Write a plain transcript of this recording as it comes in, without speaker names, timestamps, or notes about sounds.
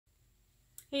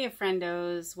Hey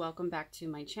friendos, welcome back to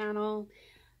my channel.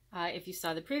 If you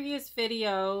saw the previous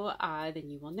video, then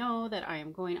you will know that I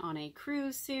am going on a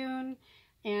cruise soon,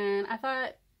 and I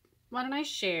thought, why don't I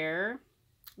share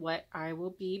what I will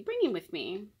be bringing with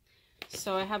me.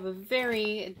 So I have a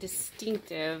very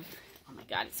distinctive, oh my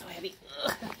god, it's so heavy,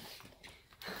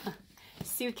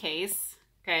 suitcase,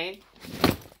 okay?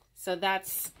 So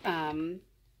that's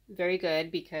very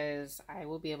good because I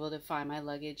will be able to find my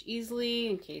luggage easily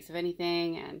in case of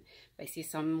anything, and if I see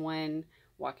someone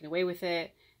walking away with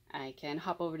it, I can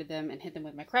hop over to them and hit them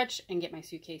with my crutch and get my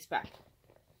suitcase back.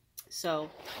 So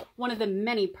one of the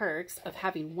many perks of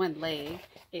having one leg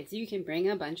is you can bring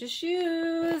a bunch of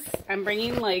shoes. I'm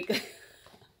bringing like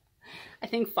I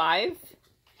think five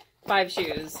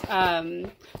shoes.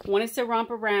 One is to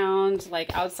romp around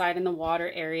like outside in the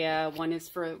water area. One is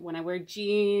for when I wear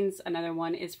jeans. Another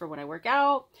one is for when I work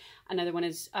out. Another one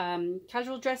is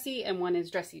casual dressy, and one is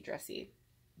dressy.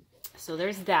 So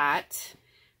there's that.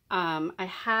 I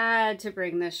had to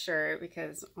bring this shirt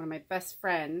because one of my best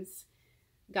friends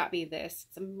got me this.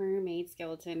 It's a mermaid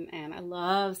skeleton, and I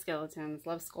love skeletons,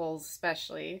 love skulls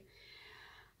especially.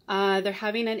 They're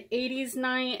having an 80s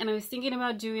night, and I was thinking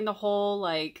about doing the whole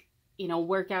like, you know,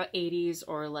 workout 80s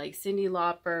or like Cyndi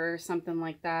Lauper or something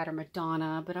like that, or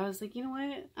Madonna, but I was like, you know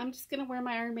what, I'm just gonna wear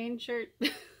my Iron Maiden shirt.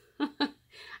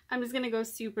 I'm just gonna go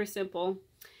super simple.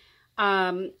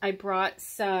 I brought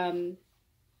some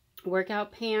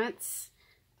workout pants.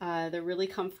 They're really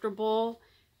comfortable.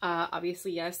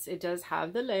 Obviously, yes, it does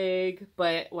have the leg,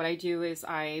 but what I do is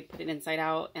I put it inside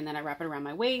out and then I wrap it around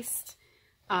my waist.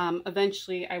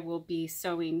 Eventually I will be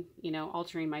sewing, you know,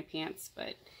 altering my pants,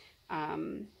 but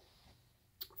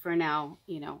for now,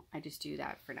 you know, I just do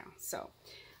that for now. So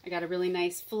I got a really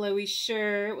nice flowy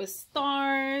shirt with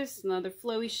stars, another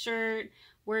flowy shirt,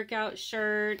 workout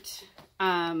shirt.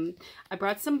 I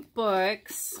brought some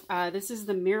books. This is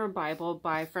the Mirror Bible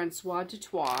by Francois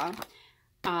Dutoit.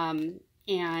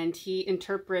 And he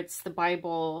interprets the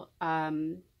Bible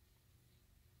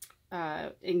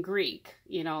in Greek,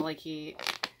 you know, like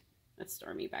that's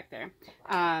Stormy back there.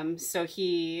 So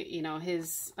he, you know,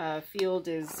 his field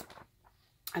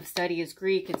of study is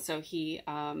Greek, and so he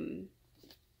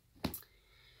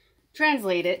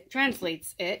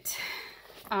translates it.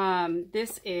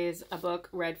 This is a book,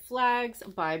 Red Flags,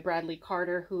 by Bradley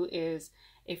Carter, who is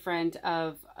a friend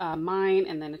of mine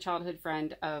and then a childhood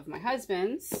friend of my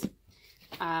husband's.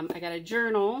 I got a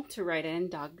journal to write in,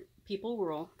 dog people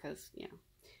rule, because, you know,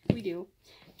 we do.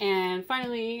 And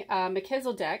finally,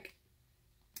 Melchizedek.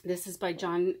 This is by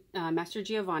John Master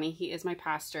Giovanni. He is my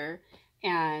pastor.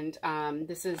 And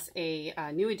this is a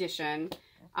new edition.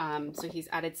 So he's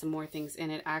added some more things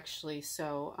in it, actually.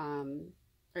 So,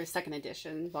 or second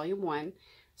edition, volume 1.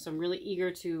 So I'm really eager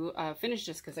to finish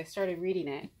this because I started reading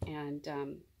it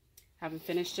and haven't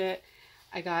finished it.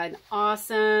 I got an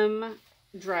awesome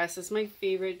dress. This is my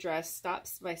favorite dress, Stop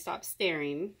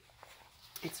Staring.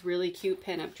 It's really cute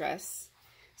pinup dress.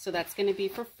 So that's going to be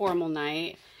for formal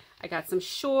night. I got some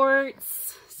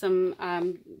shorts, some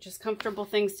just comfortable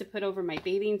things to put over my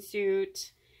bathing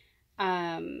suit.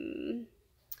 I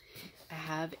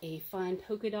have a fun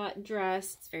polka dot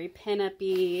dress. It's very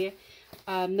pin-up-y.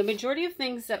 The majority of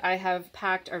things that I have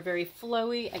packed are very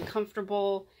flowy and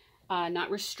comfortable,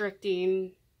 not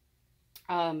restricting,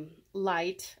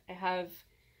 light. I have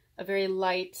a very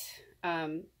light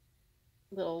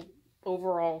little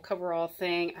overall coverall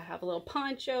thing. I have a little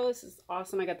poncho. This is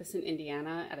awesome. I got this in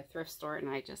Indiana at a thrift store and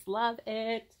I just love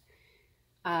it.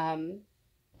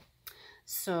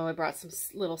 So I brought some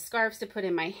little scarves to put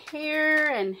in my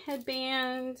hair and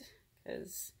headband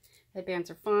because headbands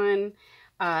are fun.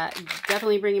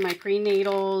 Definitely bringing my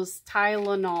prenatals,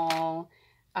 Tylenol,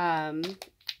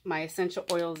 my essential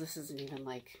oils. This isn't even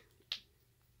like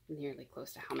nearly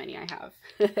close to how many I have.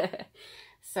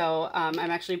 So I'm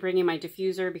actually bringing my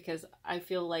diffuser because I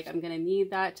feel like I'm going to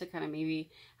need that to kind of maybe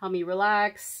help me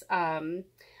relax. I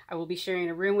will be sharing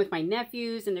a room with my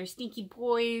nephews and their stinky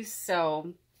boys,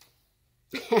 so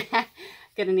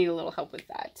gonna need a little help with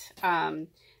that.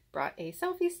 Brought a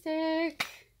selfie stick,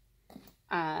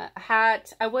 a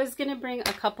hat. I was gonna bring a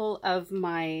couple of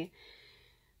my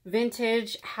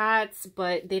vintage hats,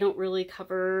 but they don't really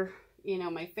cover, you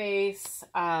know, my face.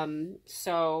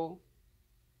 So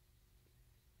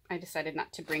I decided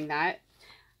not to bring that.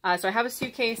 So I have a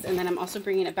suitcase, and then I'm also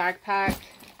bringing a backpack.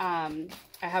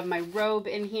 I have my robe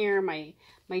in here, my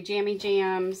jammy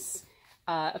jams,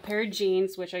 a pair of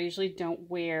jeans, which I usually don't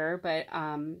wear, but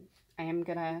I'm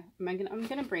gonna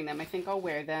bring them. I think I'll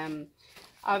wear them.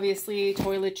 Obviously,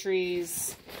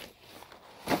 toiletries,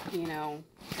 you know,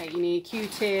 you need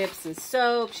Q-tips and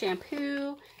soap,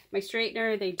 shampoo, My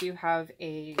straightener, they do have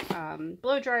a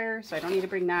blow dryer, so I don't need to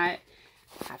bring that.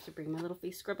 I have to bring my little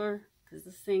face scrubber because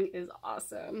this thing is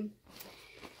awesome.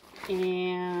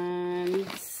 And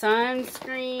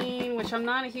sunscreen, which I'm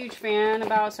not a huge fan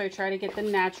about, so I try to get the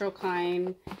natural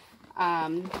kind,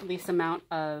 least amount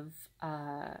of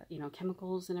you know,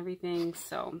 chemicals and everything.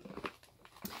 So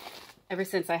ever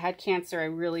since I had cancer, I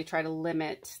really try to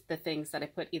limit the things that I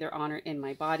put either on or in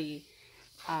my body,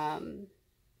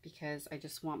 because I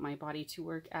just want my body to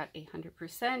work at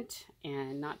 100%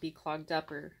 and not be clogged up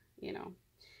or, you know,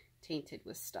 tainted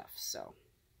with stuff. So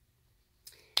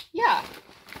yeah,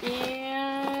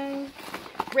 and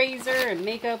razor and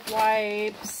makeup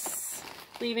wipes,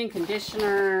 leave-in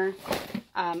conditioner.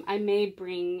 I may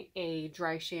bring a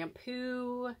dry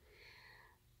shampoo,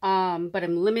 but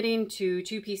I'm limiting to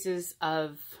 2 pieces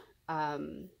of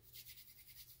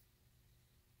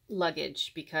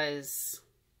luggage because,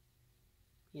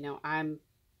 you know, I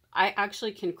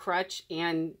actually can crutch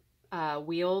and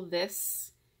wheel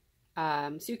this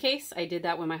suitcase. I did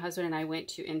that when my husband and I went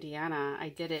to Indiana. I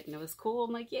did it and it was cool.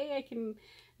 I'm like, yay, I can,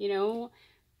 you know,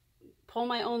 pull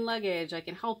my own luggage. I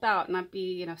can help out and not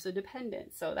be, you know, so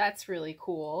dependent. So that's really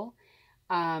cool.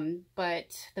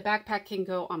 But the backpack can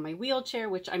go on my wheelchair,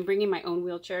 which I'm bringing my own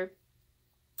wheelchair.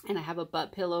 And I have a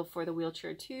butt pillow for the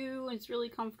wheelchair too. It's really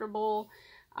comfortable.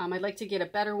 I'd like to get a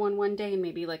better one day and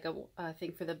maybe like a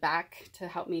thing for the back to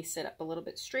help me sit up a little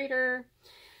bit straighter.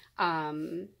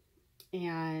 So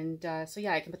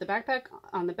yeah, I can put the backpack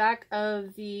on the back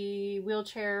of the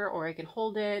wheelchair, or I can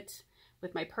hold it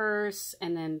with my purse,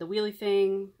 and then the wheelie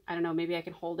thing, I don't know, maybe I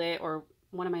can hold it, or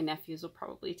one of my nephews will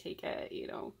probably take it, you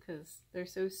know, because they're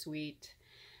so sweet.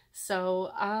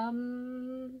 So,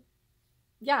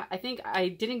 yeah, I think I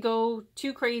didn't go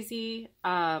too crazy.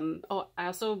 Oh, I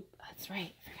also, that's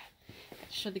right, I forgot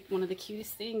to show one of the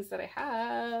cutest things that I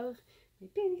have, my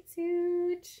bathing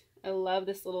suit. I love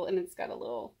this little, and it's got a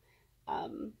little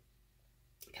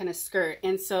kind of skirt.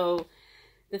 And so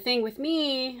the thing with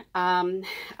me, I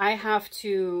have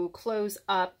to close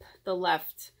up the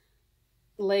left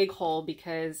leg hole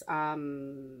because I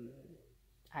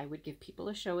would give people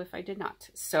a show if I did not.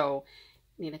 So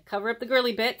I need to cover up the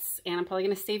girly bits, and I'm probably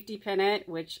going to safety pin it,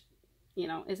 which, you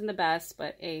know, isn't the best,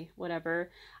 but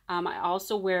whatever. I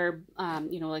also wear,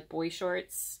 you know, like boy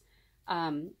shorts,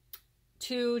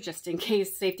 too, just in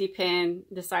case safety pin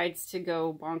decides to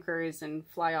go bonkers and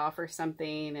fly off or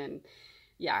something. And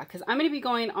yeah, because I'm going to be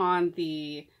going on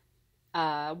the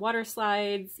water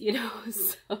slides, you know,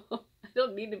 so I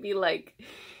don't need to be like,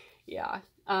 yeah.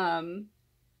 And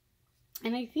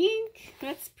I think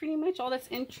that's pretty much all that's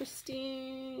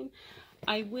interesting.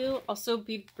 I will also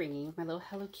be bringing my little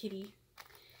Hello Kitty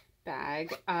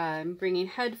bag. I'm bringing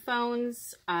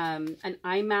headphones, an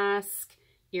eye mask,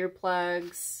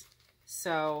 earplugs.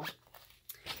 So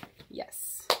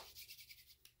yes.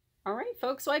 All right,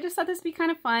 folks. So I just thought this would be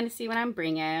kind of fun to see what I'm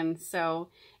bringing. So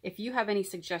if you have any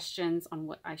suggestions on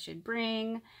what I should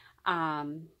bring, let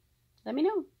me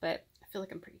know. But I feel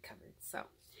like I'm pretty covered. So,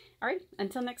 all right.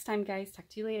 Until next time, guys. Talk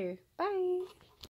to you later. Bye.